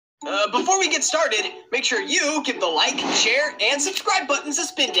Before we get started, make sure you give the like, share, and subscribe buttons a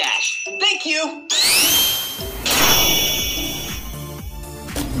spin dash. Thank you!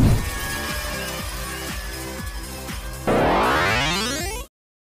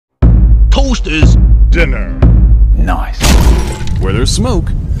 Toasters. Dinner. Nice. Where there's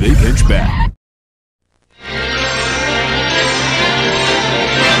smoke, they pitch back.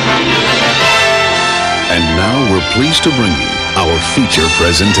 And now we're pleased to bring you our feature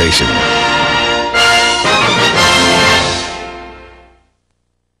presentation.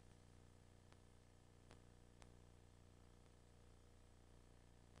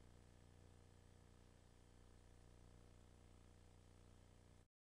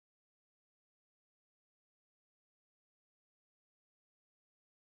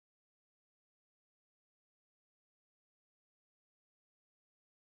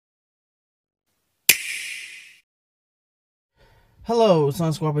 Hello,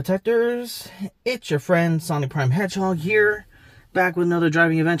 Sonic Squad Protectors. It's your friend Sonic Prime Hedgehog here, back with another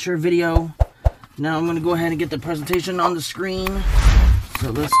driving adventure video. Now I'm going to go ahead and get the presentation on the screen.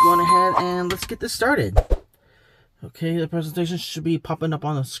 So let's go on ahead and let's get this started. Okay, the presentation should be popping up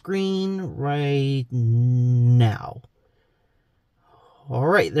on the screen right now.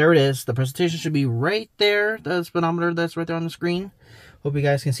 Alright, there it is. The presentation should be right there. The speedometer that's right there on the screen. Hope you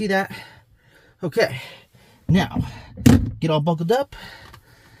guys can see that. Okay, now get all buckled up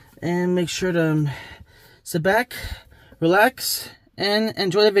and make sure to sit back, relax, and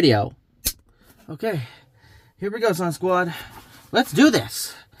enjoy the video. Okay, here we go, Sonic Squad. Let's do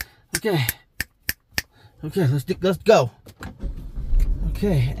this. Okay, let's go.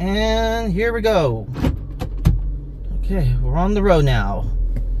 Okay, and here we go. Okay, we're on the road now.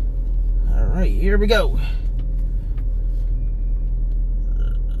 All right, here we go.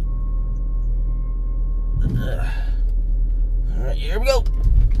 Alright, here we go.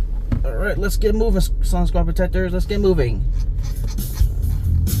 Alright, let's get moving, Sonic Squad Protectors. Let's get moving.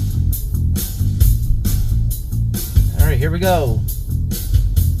 Alright, here we go.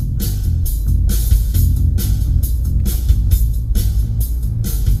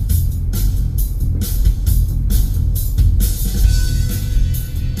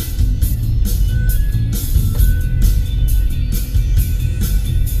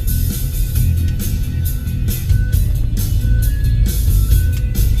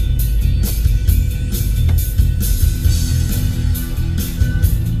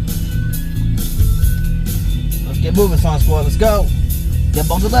 Get moving, Sonic Squad. Let's go. Get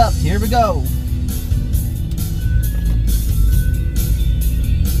bundled up. Here we go.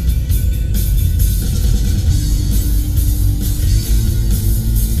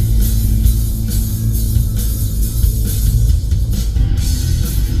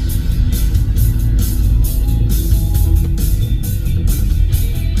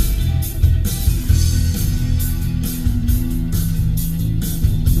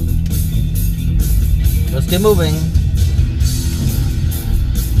 Let's get moving.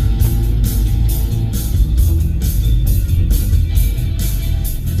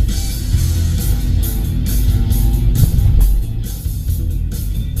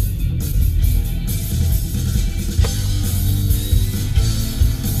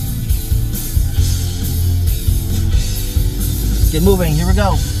 Let's get moving. Here we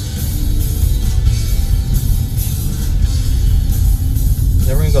go.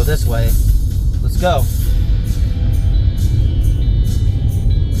 Then we're gonna go this way. Let's go.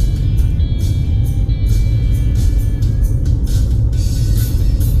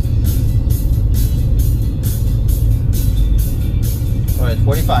 Alright,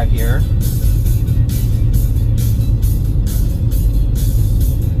 45 here.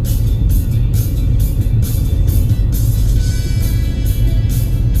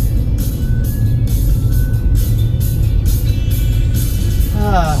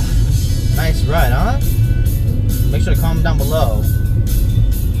 Nice ride, huh? Make sure to comment down below.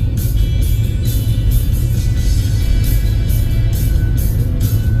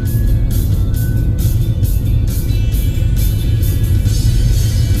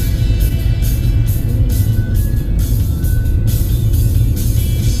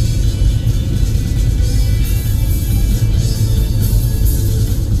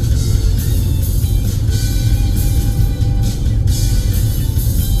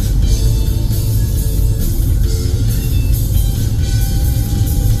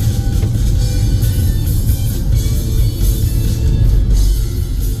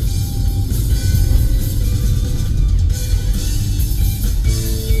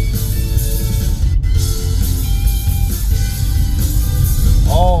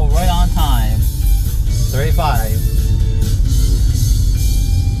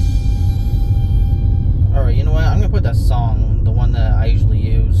 song, the one that I usually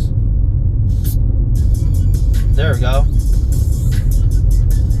use. There we go.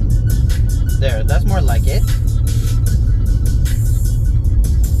 There, that's more like it.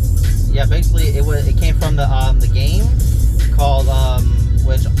 Yeah, basically it came from the game called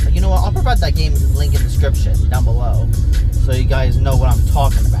which, you know what, I'll provide that game link in the description down below, so you guys know what I'm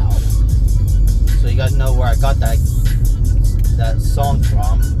talking about. So you guys know where I got that song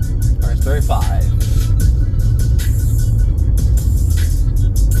from. Alright, 35.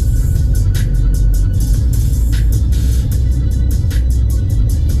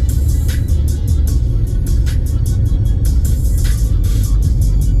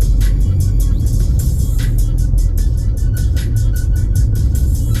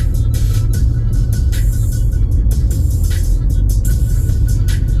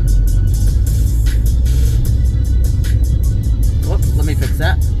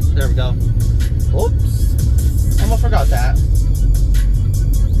 There we go. Oops. Almost forgot that.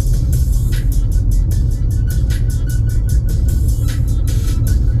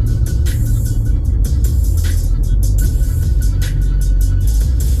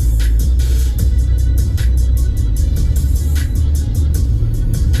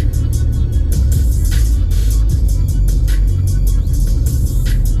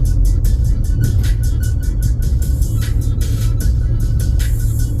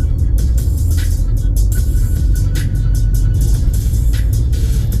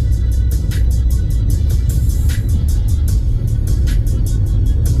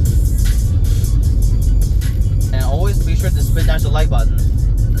 Smash the like button.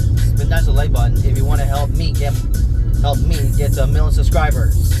 Smash the like button if you want to help me get to 1 million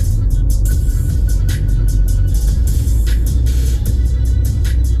subscribers.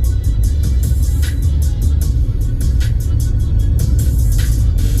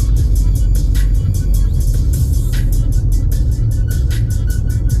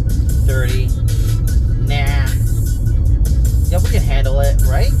 Yeah, we can handle it,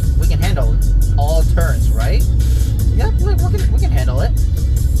 right? We can handle all turns, right? Yep, we can handle it.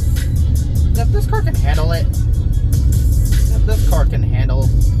 Yep, this car can handle it. Yep, this car can handle.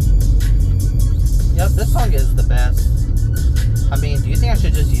 Yep, this song is the best. I mean, do you think I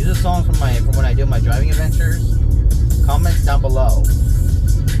should just use this song from when I do my driving adventures? Comment down below.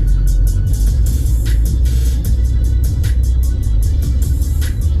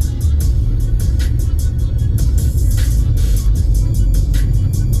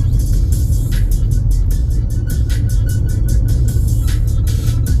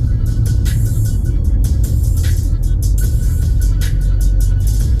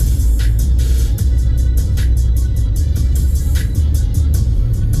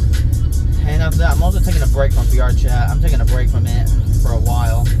 I'm also taking a break from VR chat. I'm taking a break from it for a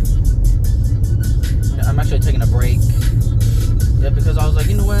while. I'm actually taking a break. Yeah, because I was like,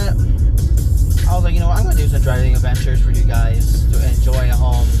 you know what? I'm going to do some driving adventures for you guys to enjoy at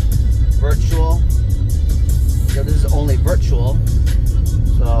home. Virtual. Yeah, this is only virtual.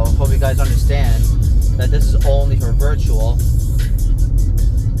 So, hope you guys understand that this is only for virtual.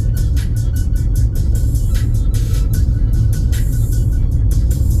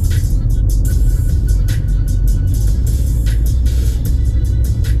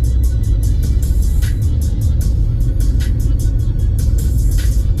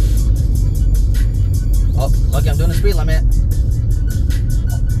 Lucky I'm doing the speed limit.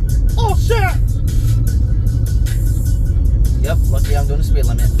 Oh shit! Yep, lucky I'm doing the speed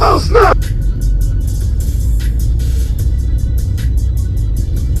limit. Oh snap!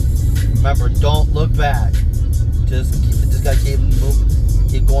 Remember, don't look back. Just gotta keep moving,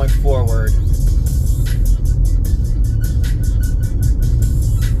 keep going forward.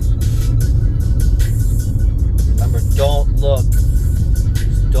 Remember, don't look.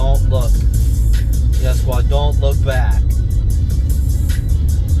 Just don't look. Yeah, squad, don't look back.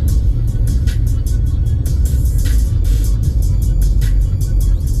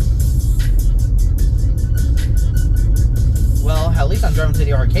 Well, at least I'm driving to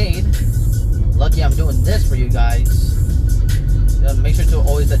the arcade. Lucky I'm doing this for you guys. Make sure to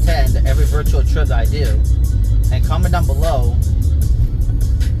always attend every virtual trip that I do. And comment down below.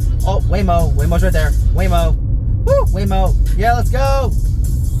 Oh, Waymo. Waymo's right there. Waymo. Woo, Waymo. Yeah, let's go.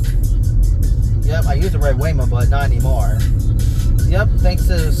 Yep, I used the red Waymo, but not anymore. Yep, thanks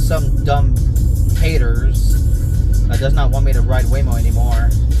to some dumb haters that does not want me to ride Waymo anymore.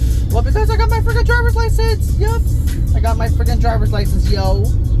 Well, because I got my freaking driver's license. Yep, I got my freaking driver's license, yo.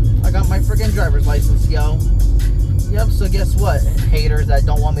 I got my freaking driver's license, yo. Yep, so guess what, haters that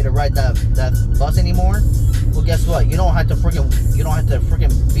don't want me to ride that bus anymore? Well, guess what? You don't have to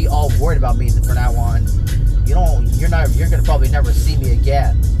freaking be all worried about me from now on. You're not you're gonna probably never see me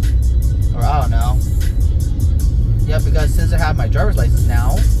again. Or I don't know. Yeah, because since I have my driver's license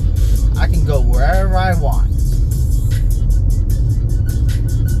now, I can go wherever I want.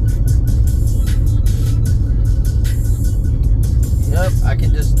 Yep, I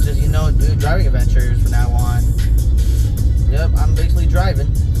can just you know, do driving adventures from now on. Yep, I'm basically driving.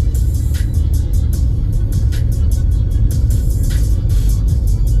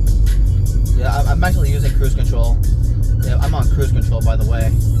 Yeah, I'm actually using cruise control. Yeah, I'm on cruise control, by the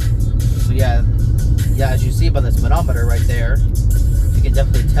way. So yeah, as you see by the speedometer right there, you can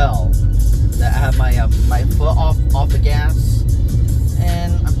definitely tell that I have my my foot off the gas,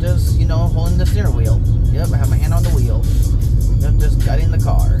 and I'm just, you know, holding the steering wheel. Yep, I have my hand on the wheel. Yep, just guiding the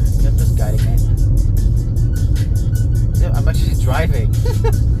car. Yep, just guiding it. Yep, I'm actually driving.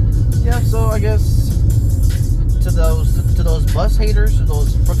 Yeah, so I guess to those bus haters, to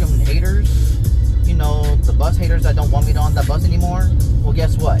those freaking haters, you know, the bus haters that don't want me on that bus anymore, well,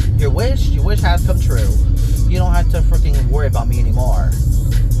 guess what? Your wish has come true. You don't have to freaking worry about me anymore,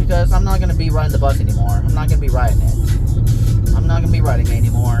 because I'm not going to be riding the bus anymore. I'm not going to be riding it. I'm not going to be riding it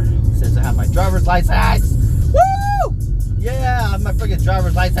anymore since I have my driver's license. Woo! Yeah, I have my freaking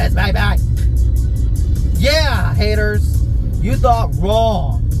driver's license, baby. Yeah, haters, you thought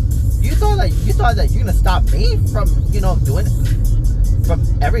wrong. You thought that you're gonna stop me from, you know, doing from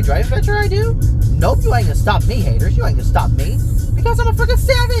every driving adventure I do? Nope, you ain't gonna stop me, haters. You ain't gonna stop me, because I'm a freaking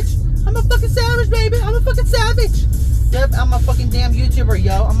savage. I'm a fucking savage, baby. I'm a fucking savage. Yep, I'm a fucking damn YouTuber,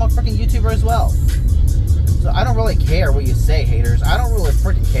 yo. I'm a freaking YouTuber as well. So I don't really care what you say, haters. I don't really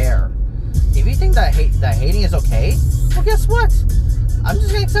freaking care. If you think that hating is okay, well, guess what? I'm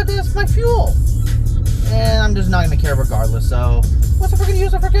just gonna accept it as my fuel, and I'm just not gonna care regardless. So what's the freaking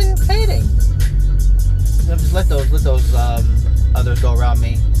use of freaking hating? Just let those others go around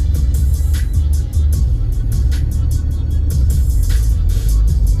me.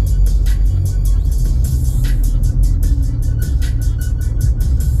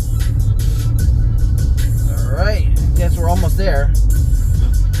 Alright, guess we're almost there.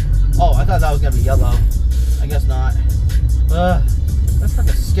 Oh, I thought that was gonna be yellow. I guess not. That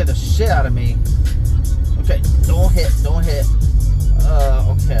freaking scared the shit out of me. Okay, don't hit.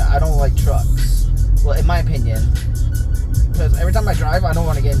 Okay, I don't like trucks. Well, in my opinion, because every time I drive, I don't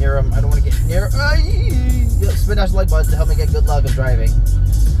want to get near them. I don't want to get near. Spin dash the like button to help me get good luck of driving.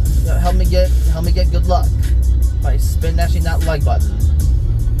 Yeah, help me get good luck by spin dashing that like button.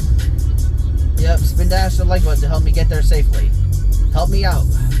 Yep, spin dash the like button to help me get there safely. Help me out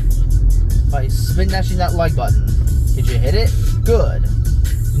by spin dashing that like button. Did you hit it? Good.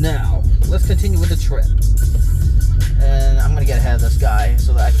 Now let's continue with the trip. And I'm gonna get ahead of this guy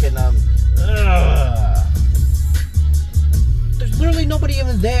so that I can, There's literally nobody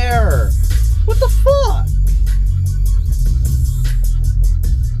even there. What the fuck?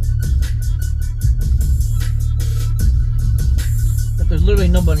 There's literally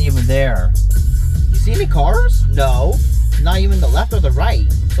nobody even there. You see any cars? No. Not even the left or the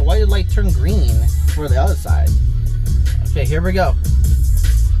right. So why did the light turn green for the other side? Okay, here we go.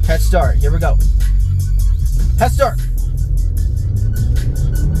 Head start. Here we go. Head start.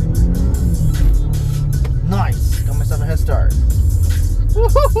 Nice. Got myself a head start.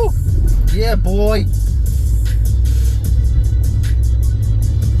 Woohoo! Yeah, boy.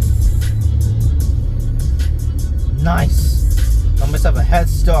 Nice. Got myself a head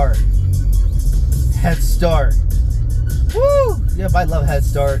start. Head start. Woo! Yep, I love head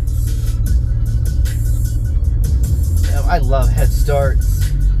starts. Yep, I love head starts.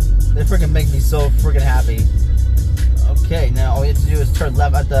 They freaking make me so freaking happy. Okay, now all you have to do is turn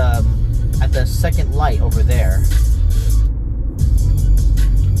left at the second light over there.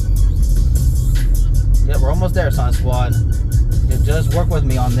 Yep, we're almost there, Sonic Squad. You just work with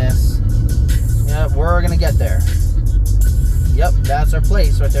me on this. Yep, we're gonna get there. Yep, that's our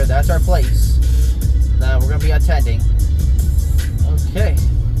place right there. That's our place that we're gonna be attending. Okay.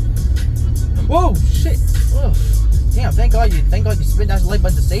 Whoa, shit. Whoa. Damn, thank God you spin dash the like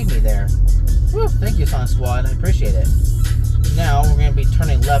button to save me there. Woo, thank you, Sonic Squad. I appreciate it. Now we're gonna be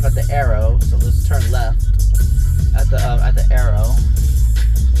turning left at the arrow, so let's turn left at the arrow.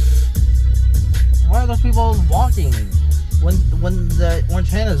 Why are those people walking when the orange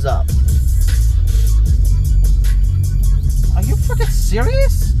hand is up? Are you freaking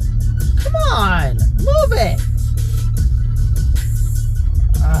serious? Come on, move it!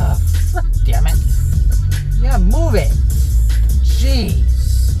 Damn it! Yeah, move it!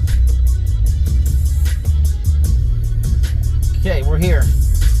 Jeez. Okay, we're here.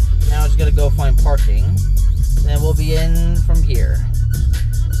 Now it's gonna go find parking. Then we'll be in from here.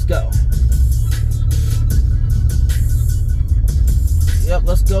 Let's go. Yep,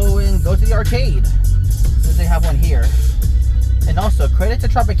 let's go to the arcade since they have one here. And also, credit to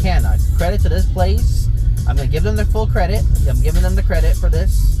Tropicana. Credit to this place. I'm gonna give them their full credit. I'm giving them the credit for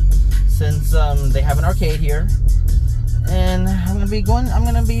this since they have an arcade here, and I'm gonna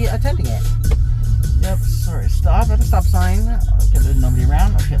be attending it. Yep. Sorry. Stop at the stop sign. Okay, there's nobody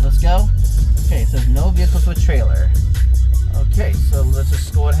around. Okay, let's go. Okay, it says no vehicles with trailer. Okay, so let's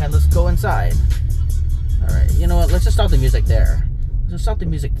just go ahead. Let's go inside. All right. You know what? Let's just stop the music there. Let's just stop the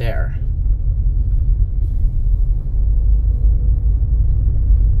music there.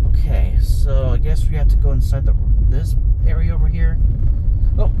 Okay, so I guess we have to go inside this area over here.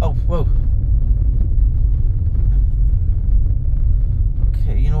 Oh, whoa.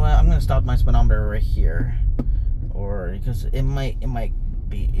 Okay, you know what? I'm gonna stop my speedometer right here, or because it might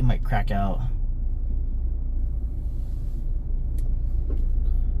crack out,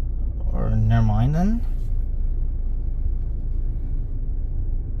 or never mind then.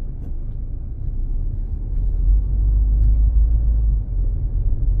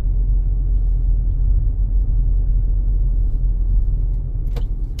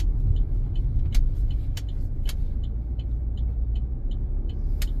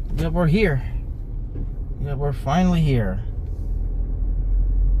 Yeah, we're here. Yeah, we're finally here.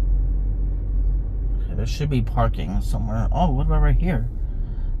 Okay, there should be parking somewhere. Oh, what about right here?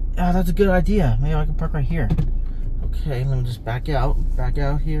 Yeah, that's a good idea. Maybe I can park right here. Okay, let me just back out. Back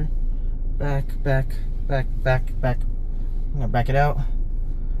out here. Back. I'm gonna back it out.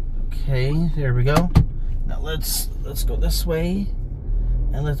 Okay, there we go. Now let's go this way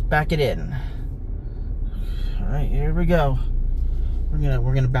and let's back it in. All right, here we go.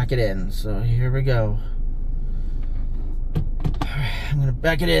 We're gonna back it in. So here we go. Alright, I'm gonna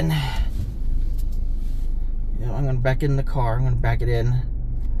back it in. Yeah, I'm gonna back in the car. I'm gonna back it in.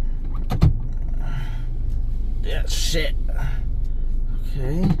 Yeah, shit.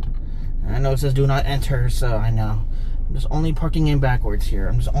 Okay. I know it says do not enter, so I know. I'm just only parking in backwards here.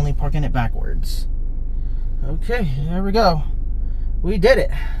 I'm just only parking it backwards. Okay, there we go. We did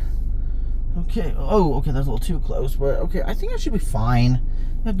it. Okay. Oh, okay, that's a little too close, but okay, I think I should be fine.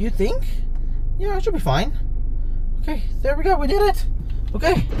 Yeah, do you think? Yeah, I should be fine. Okay, there we go. We did it.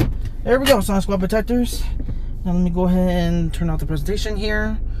 Okay, there we go. Sonic Squad protectors. Now let me go ahead and turn off the presentation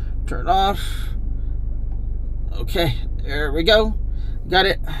here. Turn it off. Okay, there we go. Got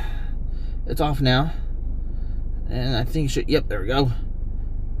it. It's off now. And I think it should. Yep, there we go.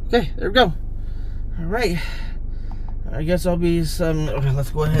 Okay, there we go. All right. I guess I'll be some. Okay, let's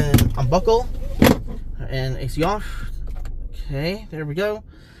go ahead and unbuckle and AC off. Okay, there we go.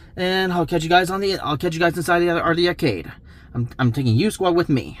 And I'll catch you guys inside the arcade. I'm taking you squad with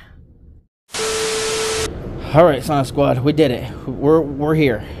me. All right, Sonic Squad, we did it. We're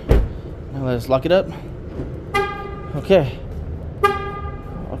here. Now let's lock it up. Okay.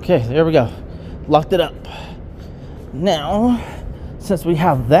 Okay, there we go. Locked it up. Now, since we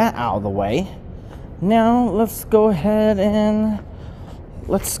have that out of the way. Now let's go ahead and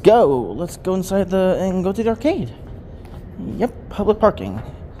let's go inside and go to the arcade. Yep, public parking.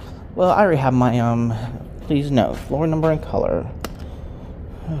 Well, I already have my please note floor number and color.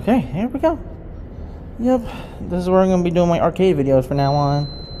 Okay, here we go. Yep, this is where I'm gonna be doing my arcade videos from now on.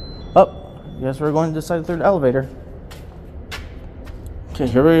 Oh, guess we're going to decide through the elevator. Okay,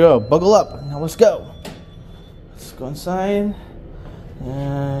 here we go. Buckle up. Now let's go. Let's go inside.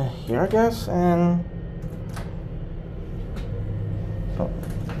 Here I guess, and oh,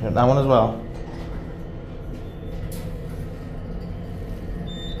 that one as well.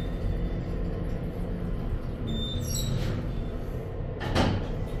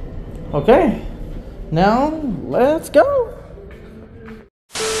 Okay, now let's go.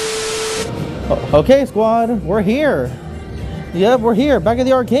 Okay, squad, we're here. Yep, we're here, back at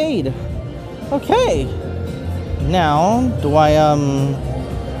the arcade. Okay. Now, do I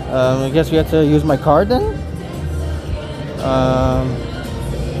guess we have to use my card then?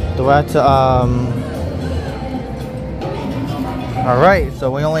 Do I have to, alright, so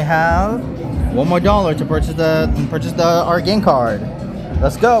we only have $1 more to purchase the arcade card.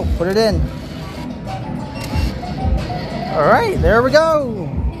 Let's go, put it in. Alright, there we go.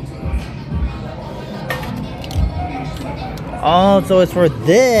 Oh, so it's for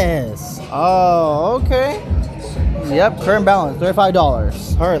this. Oh, okay. Yep, current balance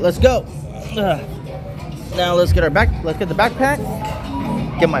 $35. All right, let's go. Now let's get the backpack.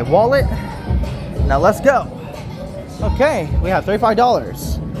 Get my wallet. Now let's go. Okay, we have $35.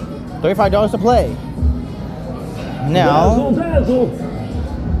 $35 to play. Now,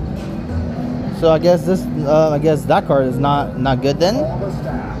 so I guess that card is not good then.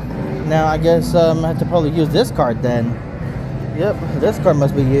 Now I guess I have to probably use this card then. Yep, this card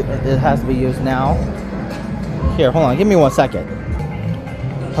must be, it has to be used now. Here, hold on, give me 1 second.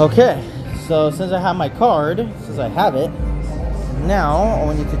 Okay, so since I have my card, since I have it, now all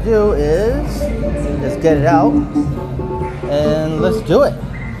we need to do is just get it out and let's do it.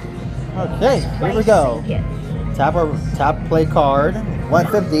 Okay, here we go. Tap play card,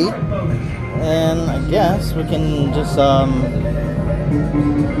 150, and I guess we can just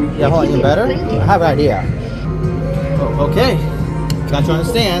yeah, hold on, even better. I have an idea. Okay, got you on the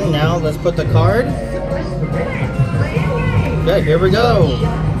stand. Now let's put the card. Okay, here we go.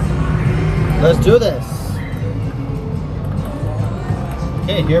 Let's do this.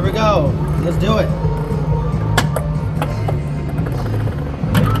 Okay, here we go. Let's do it.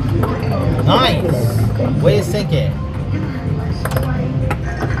 Nice. Way to sink it.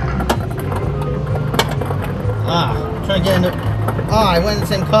 Ah, I'm trying to get into. Ah, I went in the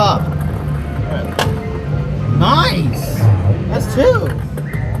same cup. Right. Nice. That's 2.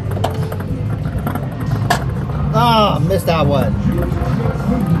 Ah, missed that one.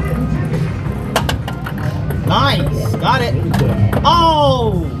 Nice. Got it.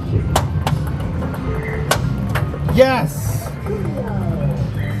 Oh. Yes.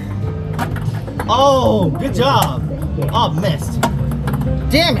 Oh, good job. Oh, missed.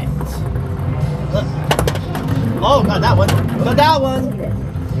 Damn it. Oh, got that one. Got that one.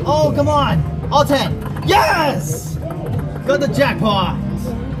 Oh, come on. All 10. Yes! Got the jackpot.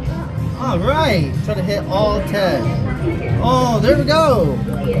 All right. Try to hit all 10. Oh, there we go.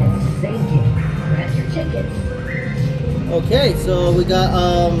 Okay, so we got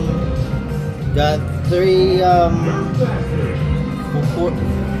 3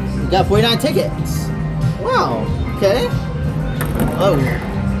 we got 49 tickets. Wow. Okay. Oh.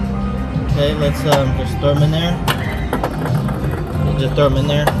 Okay, let's just throw them in there. Just throw them in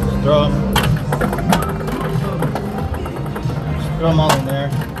there. Just throw them. Just throw them all in there.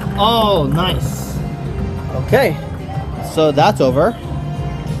 Oh, nice. Okay. So that's over.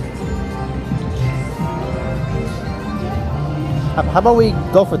 How about we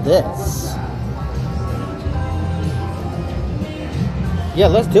go for this? Yeah,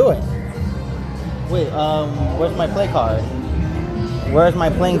 let's do it. Wait, where's my play card? Where's my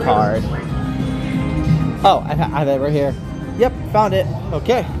playing card? Oh, I have it right here. Yep, found it.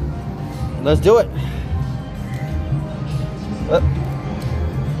 Okay, let's do it.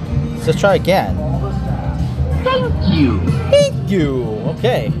 Let's try again. Thank you. Thank you.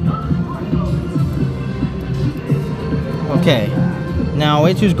 Okay. Okay. Now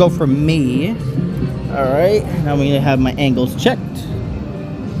wait to go for me. All right. Now we need to have my angles checked.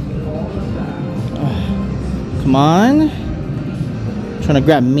 Come on. Trying to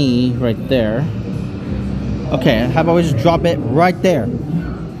grab me right there. Okay, how about we just drop it right there?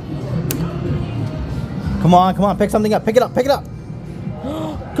 Come on, come on, pick something up, pick it up, pick it up.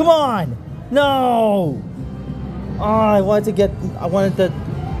 Come on! No! Oh, I wanted to.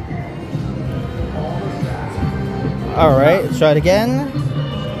 Alright, let's try it again.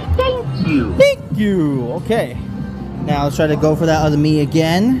 Thank you. Thank you! Okay. Now let's try to go for that other me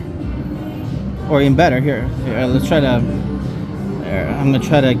again. Or even better, here, let's try to. I'm gonna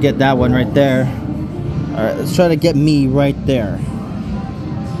try to get that one right there. Alright, let's try to get me right there.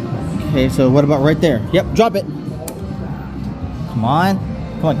 Okay, so what about right there? Yep, drop it. Come on.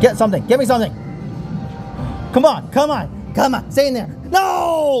 Come on, get something. Get me something. Come on, come on. Come on, stay in there.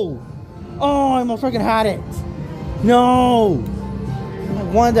 No! Oh, I almost freaking had it. No! I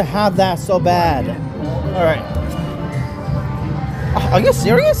wanted to have that so bad. Alright. Are you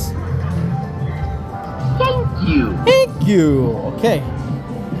serious? Thank you. Thank you. Okay.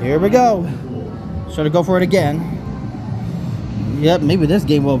 Here we go. Try to go for it again. Yep, maybe this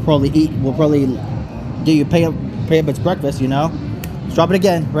game will probably do you pay up its breakfast, you know. Let's drop it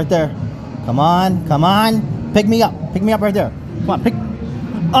again, right there. Come on, come on. Pick me up right there. Come on, pick.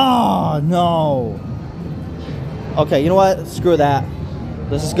 Oh, no. Okay, you know what? Screw that.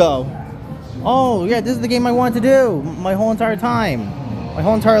 Let's just go. Oh, yeah, this is the game I wanted to do my whole entire time. My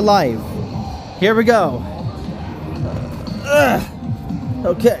whole entire life. Here we go.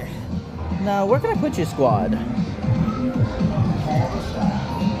 Okay. Now, where can I put you, squad?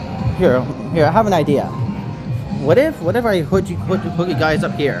 Here, I have an idea. What if I put you guys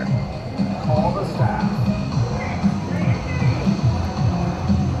up here?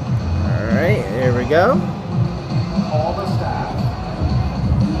 Alright, here we go.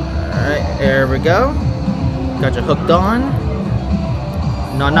 Alright, there we go. Got you hooked on.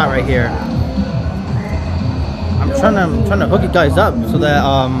 No, not right here. I'm trying to hook you guys up so that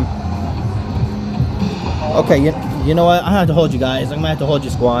okay, you know what? I have to hold you guys. I'm gonna have to hold you,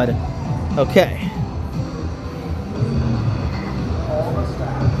 squad. Okay.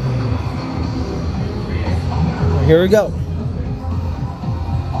 here we go.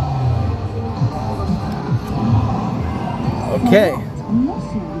 Okay.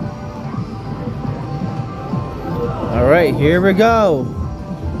 All right, here we go.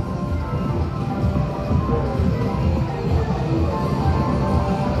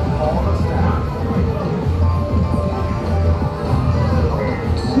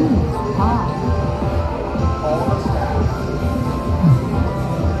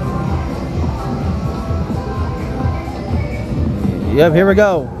 Yep, here we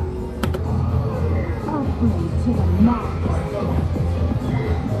go.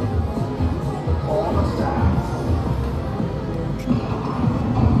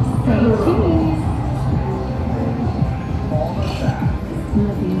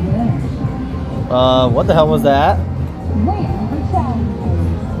 What the hell was that?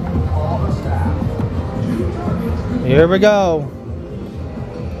 Here we go.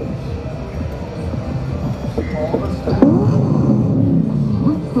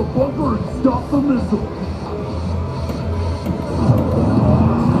 The bumper and stop the missile.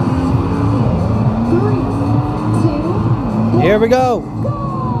 3, 2, Here we go.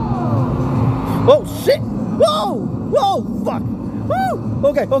 Oh shit! Whoa! Whoa! Fuck! Whoa!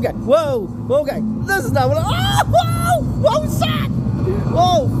 Okay, okay. Whoa! Okay. This is not what I... Oh! Whoa! Whoa! Shit!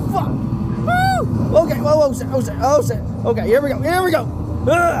 Whoa! Fuck! Woo! Okay. Whoa! Whoa! Shit! Oh shit! Oh shit! Okay. Here we go. Here we go.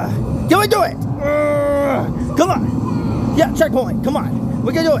 Can we do it? Come on! Yeah, checkpoint. Come on.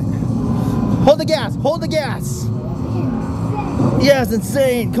 We can do it. Hold the gas. Hold the gas. Yes,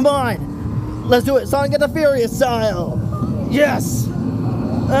 insane. Come on. Let's do it. Sonic and the Furious style. Yes.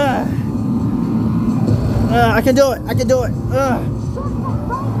 I can do it. I can do it.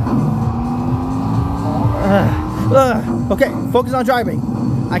 Okay, focus on driving.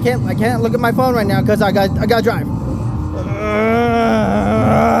 I can't look at my phone right now because I gotta drive.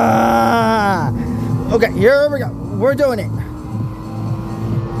 Okay, here we go. We're doing it.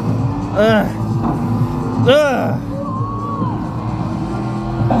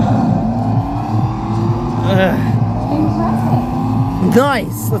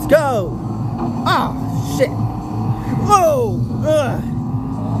 Nice. Let's go. Oh shit. Whoa.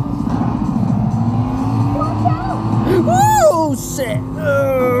 Oh shit.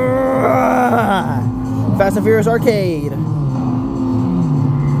 Fast and Furious Arcade.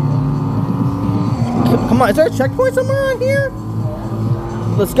 Come on, is there a checkpoint somewhere around here?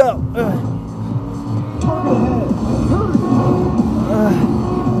 Let's go.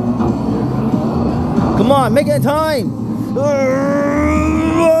 Come on, make it in time.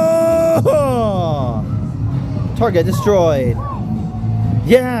 Target destroyed.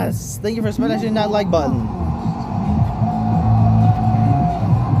 Yes. Thank you for smashing that like button.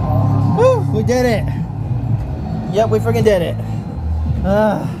 Woo, we did it. Yep, we freaking did it.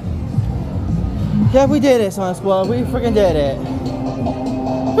 Yeah, we did it, Sonic Squad. We freaking did it.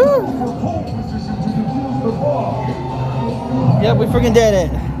 Woo. Yeah, we freaking did it.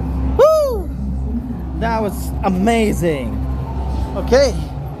 Woo! That was amazing. Okay,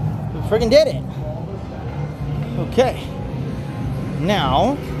 we freaking did it. Okay.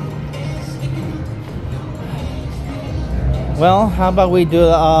 Now, well, how about we do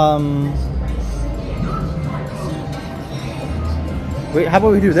how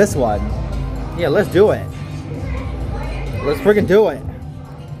about we do this one? Yeah, let's do it. Let's freaking do it.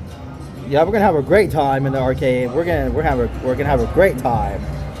 Yeah, we're gonna have a great time in the arcade. We're gonna have a great time.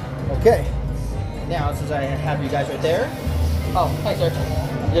 Okay. Now, since I have you guys right there. Oh, hi sir.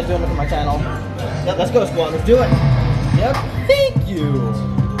 Just doing it for my channel. Yep, let's go, squad. Let's do it. Yep. Thank you.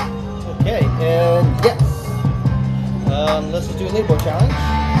 Okay, and yes. Let's just do a leaderboard challenge.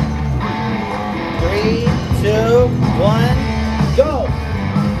 3, 2, 1, go.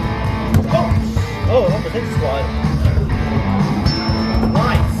 Oh, almost hit the squad.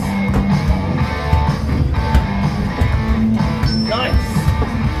 Nice. Nice.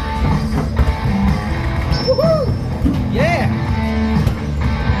 Woohoo! Yeah.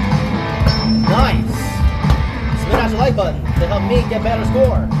 Nice. Smash the like button to help me get better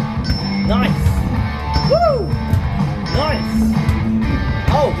score. Nice. Woo! Nice.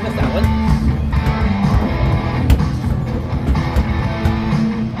 Oh, missed that one.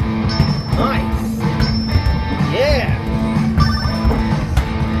 Nice. Yeah.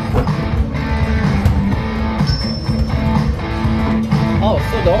 Oh, it's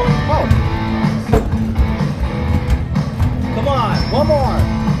still going? Oh. Come on, one more.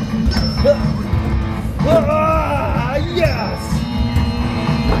 Yes.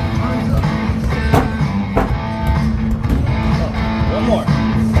 Oh, one more.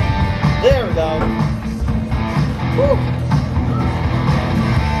 There we go. Woo.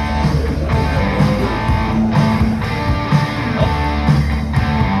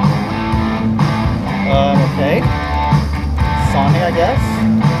 guess.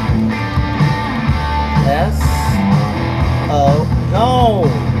 S O no.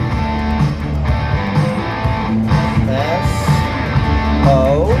 S O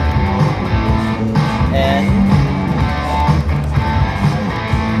N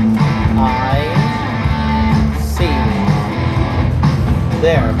I C.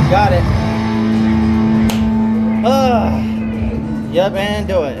 There, got it. Yep, and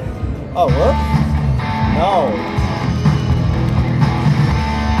do it. Oh, whoops. No.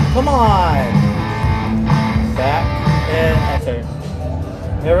 Come on. Back and enter.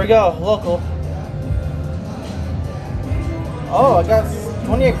 Here we go, local. Oh, I got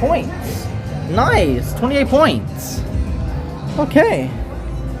 28 points. Nice, 28 points. Okay.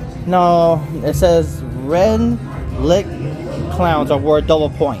 No, it says red lick clowns are worth double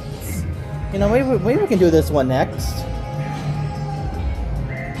points. You know, maybe we can do this one next.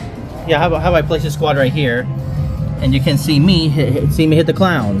 Yeah, how about I place a squad right here, and you can see me hit the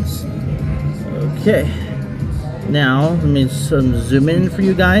clowns. Okay. Now let me zoom in for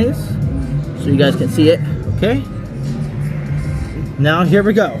you guys, so you guys can see it. Okay. Now here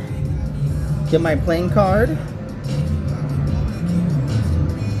we go. Get my playing card.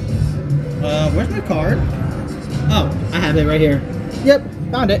 Where's my card? Oh, I have it right here. Yep,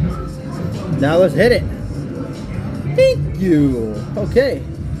 found it. Now let's hit it. Thank you. Okay.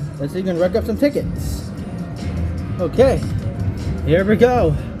 Let's see if we can rack up some tickets. Okay. Here we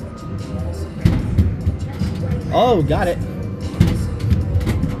go. Oh, got it.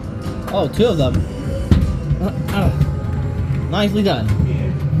 Oh, 2 of them. Nicely done.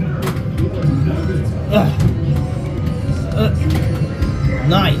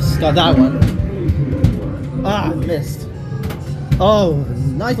 Nice. Got that one. Ah, missed. Oh,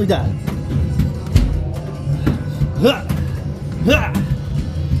 nicely done.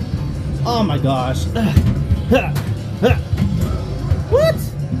 Oh my gosh. What?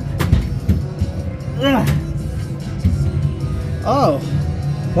 Oh,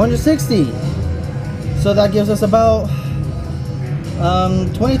 160. So that gives us about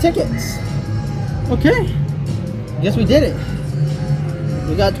 20 tickets. Okay. Guess we did it.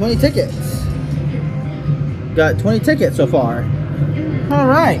 We got 20 tickets. Got 20 tickets so far. All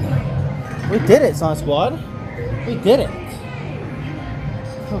right. We did it, Sonic Squad. We did it.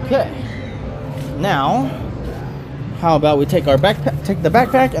 Okay. Now, how about we take our backpack, take the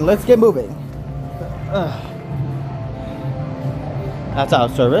backpack, and let's get moving. That's out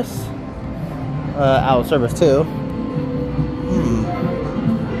of service. Out of service too.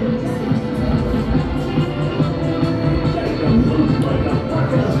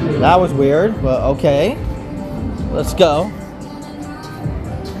 That was weird, but okay. Let's go.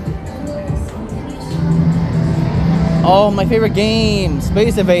 Oh, my favorite game,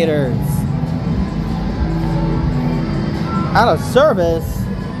 Space Invaders. Out of service?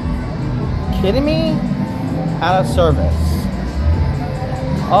 Kidding me? Out of service.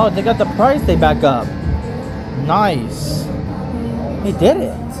 Oh, they got the price they back up. Nice. They did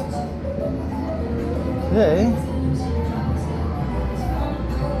it. Okay.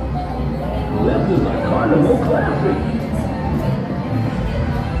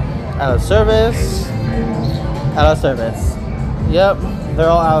 Out of service. Out of service. Yep, they're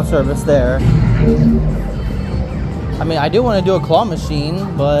all out of service there. I mean, I do want to do a claw machine,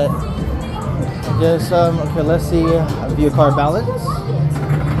 but I guess, okay, let's see, view card balance.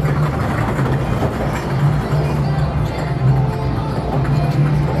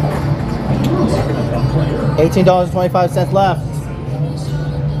 $18.25 left.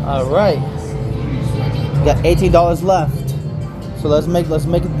 All right, got $18 left. So let's make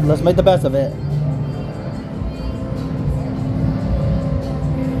the best of it.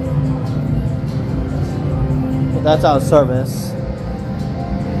 That's out of service.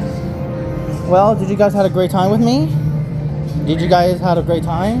 Well, did you guys have a great time with me? Did you guys have a great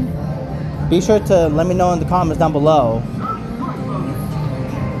time? Be sure to let me know in the comments down below.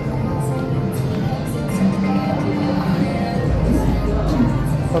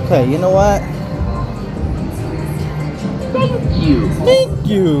 Okay, you know what? Thank you. Thank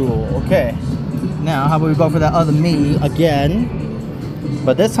you. Okay. Now, how about we go for that other me again?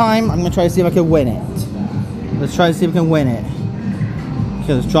 But this time, I'm gonna try to see if I can win it. Let's try to see if we can win it.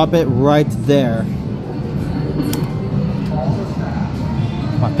 Okay, let's drop it right there.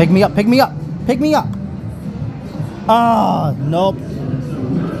 Come on, pick me up, pick me up, pick me up. Ah, nope.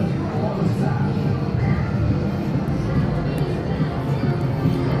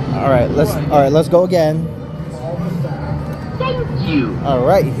 All right, let's go again. Thank you. All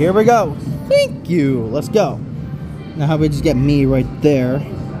right, here we go. Thank you. Let's go. Now, how about we just get me right there?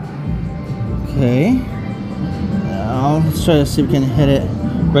 Okay. Now, Now, let's try to see if we can hit it.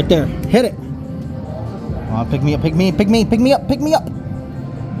 Right there. Hit it. Come on, pick me up, pick me up, pick me up.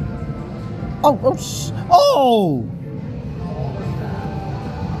 Oh, oh!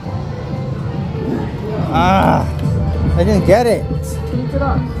 Ah, I didn't get it.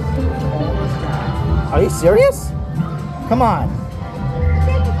 Are you serious? Come on.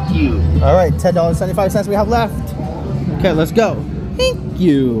 Thank you. All right, $10.75 we have left. Okay, let's go. Thank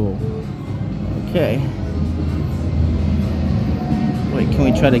you. Okay. Wait, can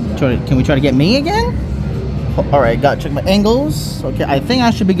we try to get me again? All right, gotta check my angles. Okay, I think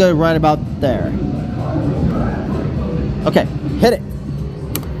I should be good right about there. Okay, hit it.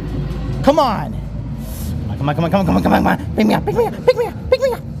 Come on. Come on. Pick me up.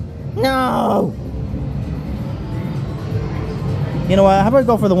 No. You know what? How about we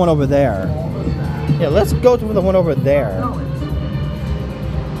go for the one over there? Yeah, let's go to the one over there.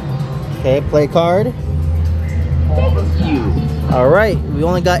 Okay, play card. Thank you. All right, we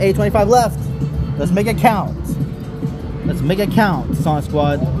only got $8.25 left. Let's make it count. Let's make it count, Sonic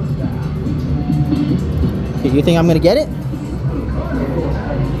Squad. Okay, you think I'm gonna get it?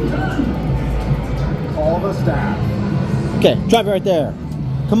 All the staff. Okay, drive it right there.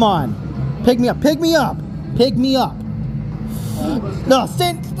 Come on. Pick me up. No,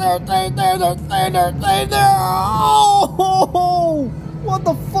 stay there. Oh! What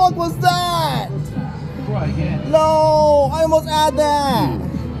the fuck was that? Try again. No, I almost had that.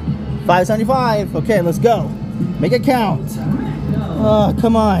 $5.75. Okay, let's go. Make it count. Oh,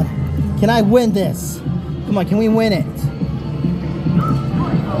 come on. Can I win this? Come on, can we win it?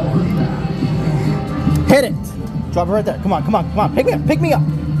 Hit it. Drop it right there. Come on. Pick me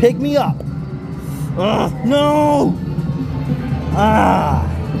up. No.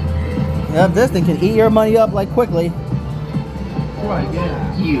 Yep, this thing can eat your money up like quickly. Try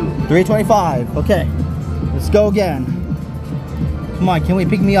again. You. $3.25. Okay, let's go again. Come on, can we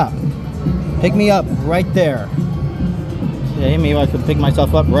pick me up? Pick me up right there. Okay, maybe I could pick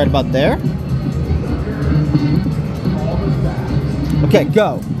myself up right about there. Okay,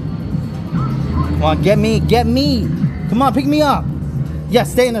 go. Come on, get me. Come on, pick me up. Yeah,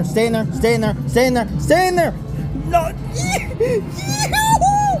 stay in there. No.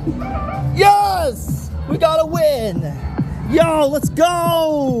 Yes! We got a win. Yo, let's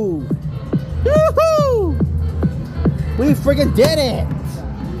go. Woohoo! We freaking did it.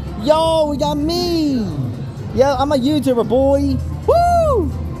 Yo, we got me. Yeah, I'm a YouTuber, boy.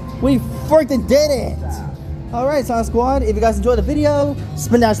 Woo! We freaking did it. All right, Sonic Squad, if you guys enjoyed the video,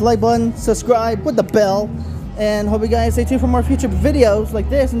 spin that like button, subscribe with the bell, and hope you guys stay tuned for more future videos like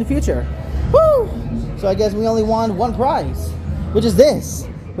this in the future. Woo! So I guess we only won one prize, which is this.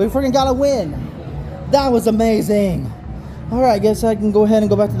 We freaking got a win. That was amazing. All right, I guess I can go ahead and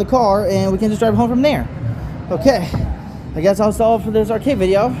go back to the car, and we can just drive home from there. Okay, I guess I'll stall for this arcade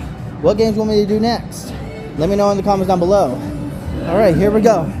video. What games you want me to do next? Let me know in the comments down below. All right, here we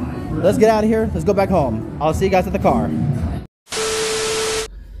go. Let's get out of here. Let's go back home. I'll see you guys at the car.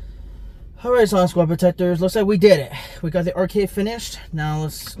 All right, Sonic Squad Protectors. Looks like we did it. We got the arcade finished. Now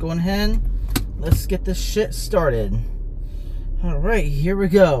let's go ahead. Let's get this shit started. All right, here we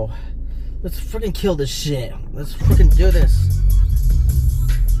go. Let's freaking kill this shit. Let's freaking do this.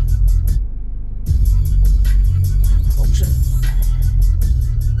 Oh shit.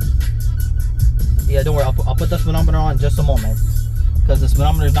 Yeah, don't worry. I'll put the speedometer on in just a moment, because the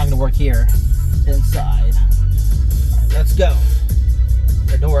speedometer is not going to work here inside. Right, let's go.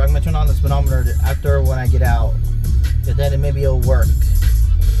 Yeah, don't worry, I'm going to turn on the speedometer after when I get out, because then maybe it'll work.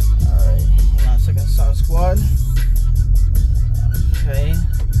 Alright, hang on a second, Sonic Squad. Okay.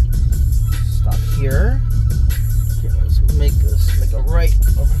 Stop here. Okay, let's make a right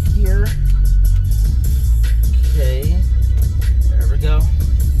over here. Okay. There we go.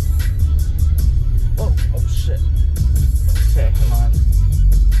 Oh shit. Okay, come on.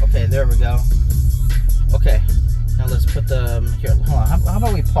 Okay, there we go. Okay, now let's put the here. Hold on. How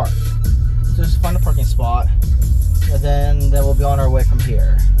about we park? Just find a parking spot, and then we'll be on our way from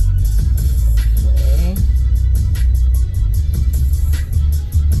here. Okay.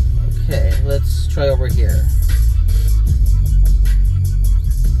 Okay, let's try over here.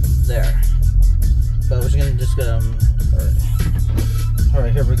 There. But we're just gonna. All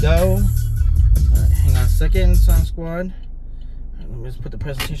right, here we go. All right, hang on a second, Sonic Squad. Let me just put the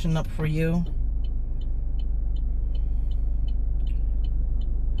presentation up for you.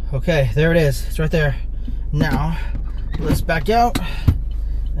 Okay, there it is. It's right there. Now, let's back out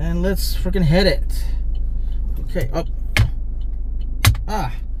and let's freaking hit it. Okay. Oh.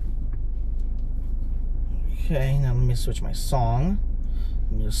 Ah. Okay, now let me switch my song.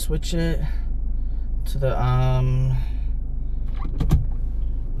 Let me just switch it to the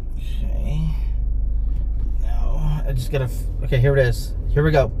okay. Now I just gotta. Okay, here it is. Here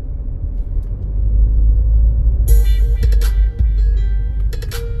we go.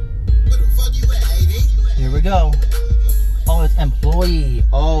 Here we go. Oh, it's employee.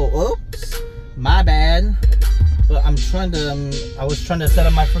 Oh, oops. My bad. But I'm trying to. I was trying to set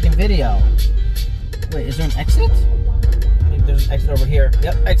up my freaking video. Wait, is there an exit? There's an exit over here.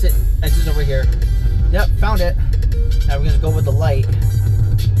 Yep, exit. Exit's over here. Yep, found it. Now we're gonna go with the light.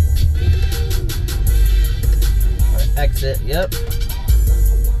 Right, exit. Yep.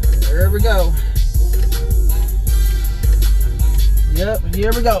 There we go. Yep,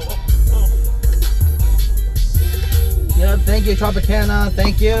 here we go. Yep, thank you, Tropicana.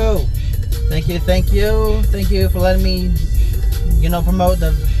 Thank you. Thank you, thank you. Thank you for letting me, you know, promote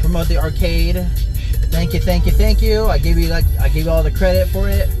the arcade. Thank you, thank you, thank you. I gave you all the credit for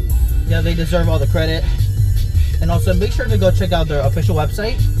it. Yeah, they deserve all the credit. And also make sure to go check out their official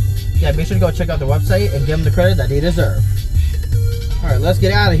website. Yeah, make sure to go check out their website and give them the credit that they deserve. Alright, let's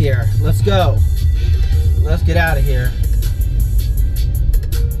get out of here. Let's go. Let's get out of here.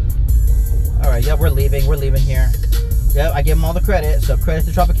 Alright, yep, we're leaving. We're leaving here. Yep, I give them all the credit. So credit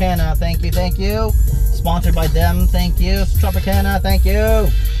to Tropicana. Thank you, thank you. Sponsored by them. Thank you, Tropicana. Thank you.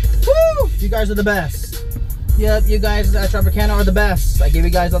 Woo! You guys are the best. Yep, you guys at Tropicana are the best. I give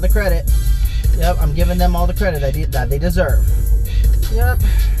you guys all the credit. Yep, I'm giving them all the credit that they deserve. Yep.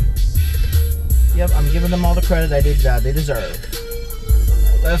 Yep, I'm giving them all the credit that they deserve.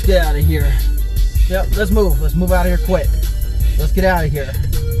 Let's get out of here. Yep, let's move. Let's move out of here quick. Let's get out of here.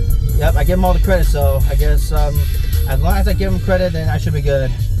 Yep, I give them all the credit, so I guess as long as I give them credit, then I should be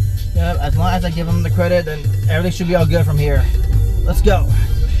good. Yep, as long as I give them the credit, then everything should be all good from here. Let's go.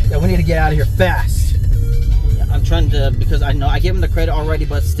 Yeah, we need to get out of here fast. Yeah, I'm trying to, because I know I gave them the credit already,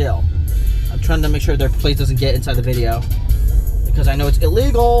 but still. I'm trying to make sure their place doesn't get inside the video. Because I know it's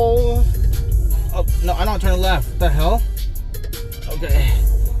illegal. Oh, no, I don't turn left. What the hell? Okay.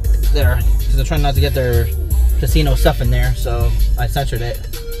 There. Because I'm trying not to get their casino stuff in there, so I censored it.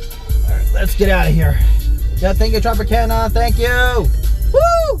 Alright, let's get out of here. Yeah, thank you, Tropicana. Thank you.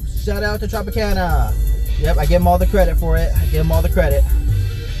 Woo! Shout out to Tropicana. Yep, I give them all the credit for it. I give them all the credit.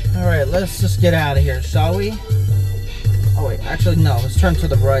 Alright, let's just get out of here, shall we? Oh wait, actually no, let's turn to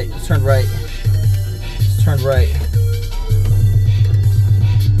the right. Let's turn right. Let's turn right.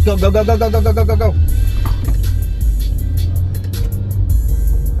 Go, go, go, go, go, go, go, go, go, go.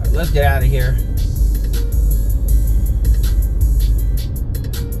 Alright, let's get out of here.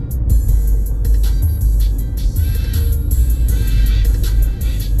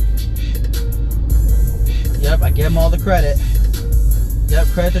 Yep, I give them all the credit. Yep,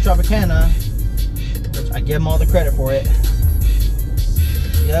 credit to Tropicana. Which I give them all the credit for it.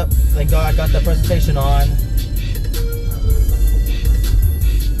 Yep, thank God I got the presentation on.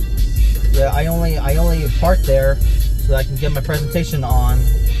 Yeah, I only parked there so that I can get my presentation on.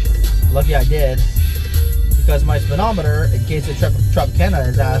 Lucky I did. Because my speedometer, in case the Tropicana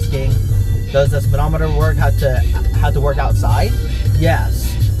is asking, does the speedometer work have to work outside? Yes.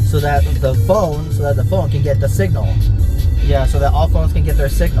 So that the phone can get the signal. Yeah, so that all phones can get their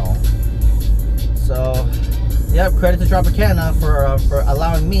signal. So, yep, credit to Tropicana for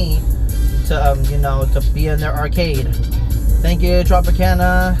allowing me to you know, to be in their arcade. Thank you,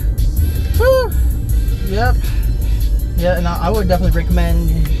 Tropicana. Woo! Yep. Yeah, and I would definitely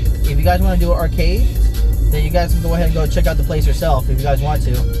recommend, if you guys want to do an arcade, then you guys can go ahead and go check out the place yourself if you guys want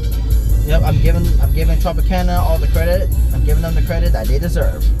to. Yep, I'm giving Tropicana all the credit. I'm giving them the credit that they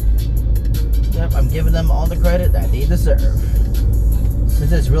deserve. Yep, I'm giving them all the credit that they deserve.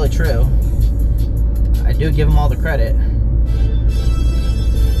 Since it's really true, I do give them all the credit.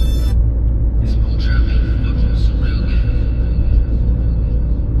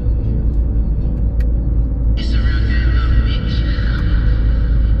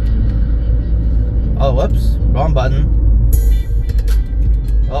 Oh, whoops, wrong button.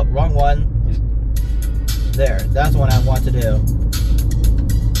 Oh, wrong one. There, that's the one I want to do.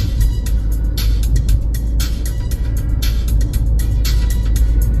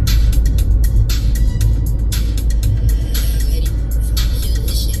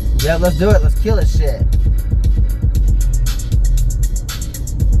 Yeah, let's do it. Let's kill this shit.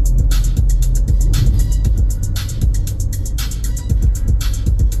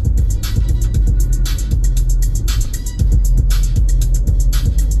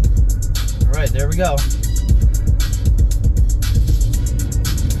 Alright, there we go.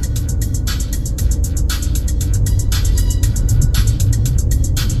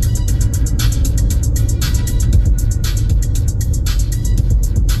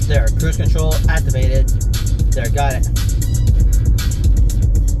 There, cruise control activated.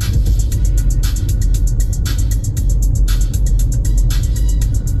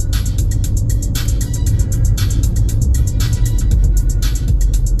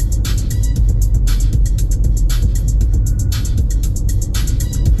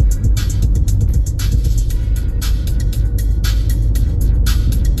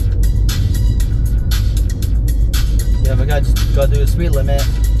 the speed limit.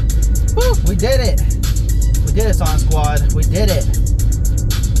 Woo, we did it. We did it, Sonic Squad. We did it.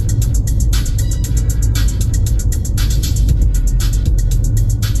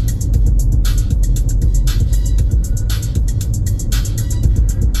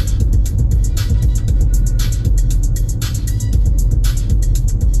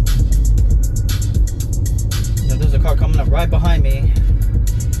 There's a car coming up right behind me.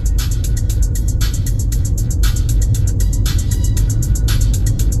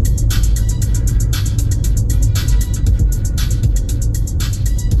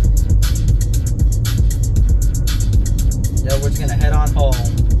 We're just gonna head on home.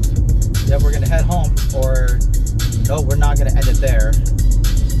 Yeah, we're gonna head home, or no, we're not gonna end it there.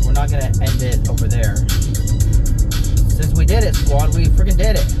 We're not gonna end it over there. Since we did it, squad, we freaking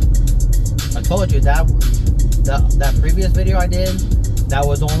did it. I told you that that previous video I did, that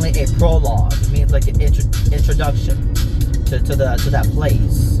was only a prologue. It means like an introduction to that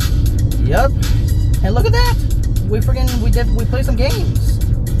place. Yep. And look at that. We played some games.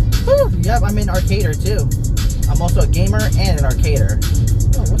 Whew. Yep, I'm in arcader too. I'm also a gamer and an arcader.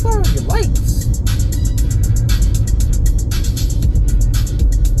 Oh, what's wrong with your lights?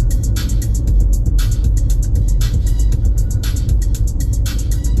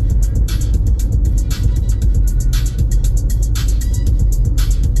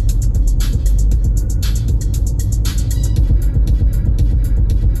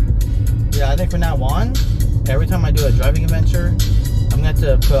 Yeah, I think from now on, every time I do a driving adventure, I'm going to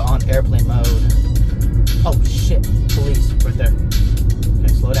have to put on airplane mode. Oh shit, police right there.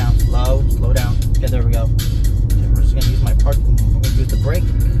 Okay, slow down, slow down. Okay, there we go. Okay, we're just gonna use my park. We're gonna use the brake.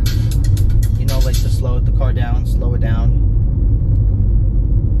 You know, like to slow the car down, slow it down.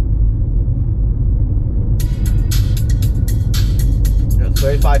 There's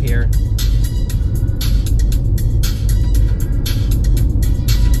 35 here.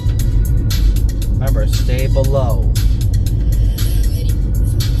 Remember, stay below.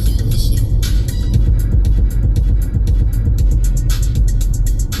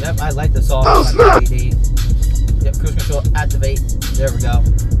 Yep, I like the song. Oh, snap. Yep, cruise control activate. There we go.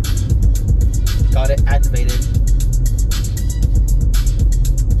 Got it activated.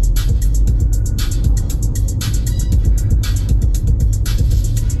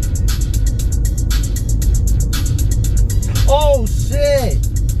 Oh shit!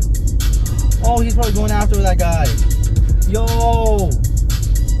 Oh, he's probably going after that guy. Yo!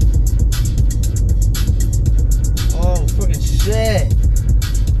 Oh, freaking shit!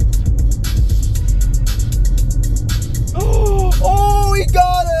 Oh, he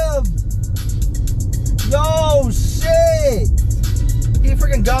got him! Yo, shit! He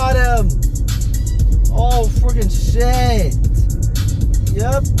freaking got him! Oh, freaking shit!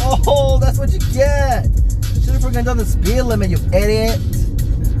 Yep. Oh, that's what you get! Should have freaking done the speed limit, you idiot!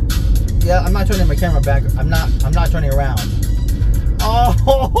 Yeah, I'm not turning my camera back. I'm not turning around.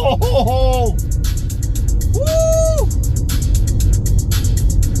 Oh! Woo!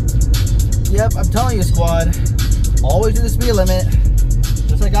 Yep, I'm telling you, squad. Always do the speed limit,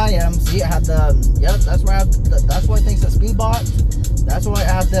 just like I am. See, I have the, yep, that's why I have that's why I think it's a speed bot. That's why I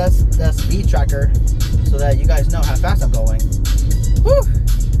have the speed tracker, so that you guys know how fast I'm going. Whew.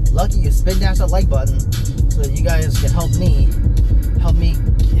 Lucky you spin dash that like button, so that you guys can help me,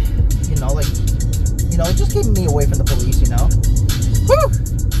 you know, like, you know, just keeping me away from the police, you know. Whew.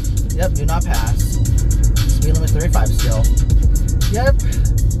 Yep, do not pass. Speed limit 35 still. Yep,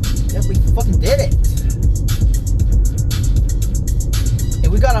 we fucking did it.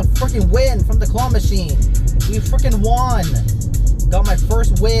 We got a freaking win from the claw machine. We freaking won. Got my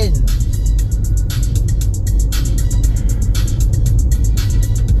first win.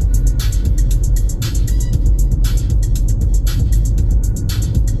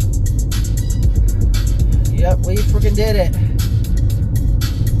 Yep, we freaking did it.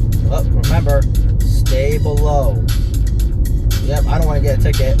 Oh, remember, stay below. Yep, I don't want to get a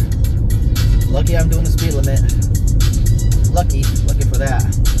ticket. Lucky I'm doing the speed limit. Lucky for that.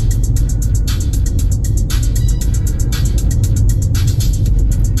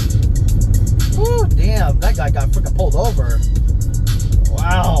 Woo, damn, that guy got freaking pulled over.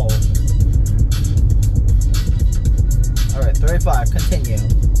 Wow. Alright, 35, continue.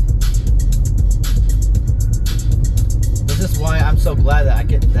 This is why I'm so glad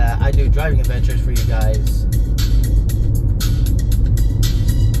that I do driving adventures for you guys.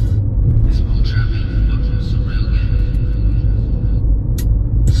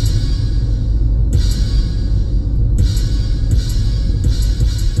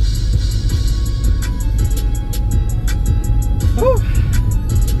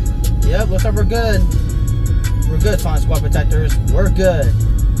 Yep, looks like we're good. We're good. good, Sonic Squad Protectors. We're good.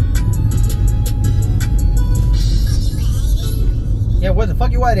 Yeah, where the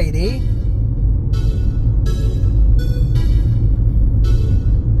fuck you at, AD?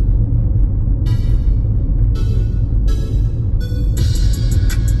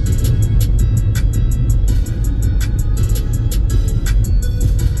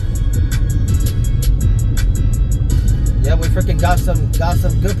 Yeah, we freaking got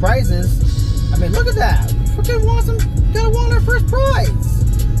some good prizes. I mean, look at that. We freaking won our first prize.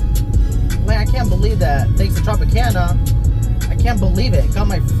 Man, I can't believe that. Thanks to Tropicana. I can't believe it. Got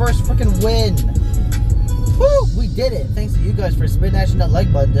my first freaking win. Woo! We did it. Thanks to you guys for spin dashing that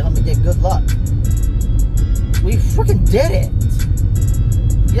like button to help me get good luck. We freaking did it.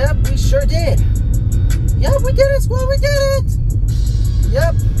 Yep, we sure did. Yep, we did it, squad. We did it.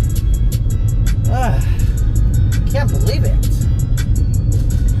 Yep. Can't believe it.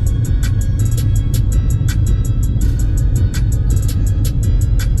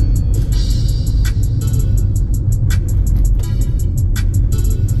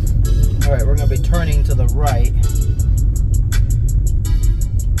 Alright, we're going to be turning to the right.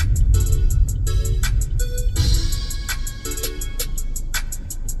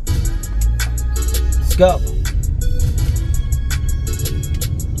 Let's go.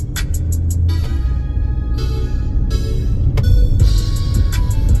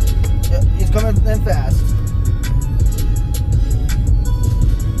 Yep, he's coming in fast.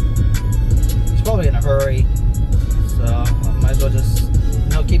 He's probably in a hurry. So, I might as well just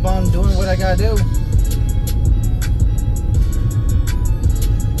keep on doing what I gotta do.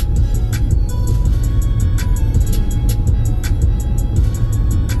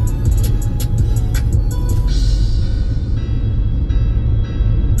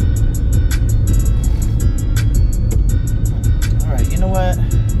 Alright, you know what?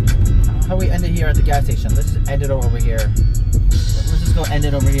 How we end it here at the gas station? Let's just end it over here. Let's just go end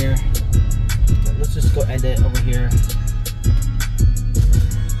it over here. Let's just go end it over here.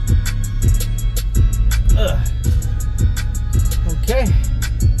 Okay,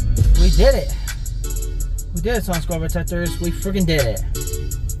 we did it. We did it, Sonic Squad Protectors. We freaking did it.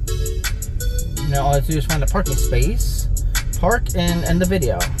 Now all I have to do is find a parking space, park, and end the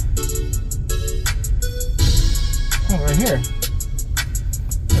video. Oh, right here.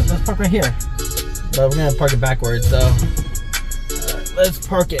 Yeah, let's park right here. But we're gonna park it backwards, so let's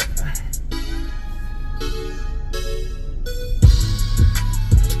park it.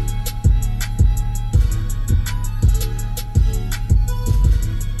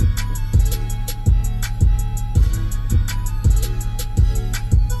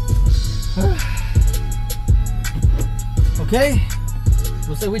 Okay,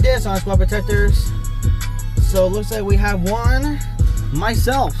 looks like we did, Sonic Squad Protectors. So looks like we have one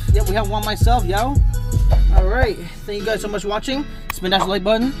myself. Yeah, we have one myself, yo. Alright, thank you guys so much for watching. Spin that like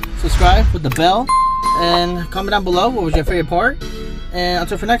button, subscribe with the bell, and comment down below what was your favorite part. And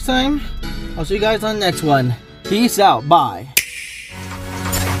until for next time, I'll see you guys on the next one. Peace out, bye.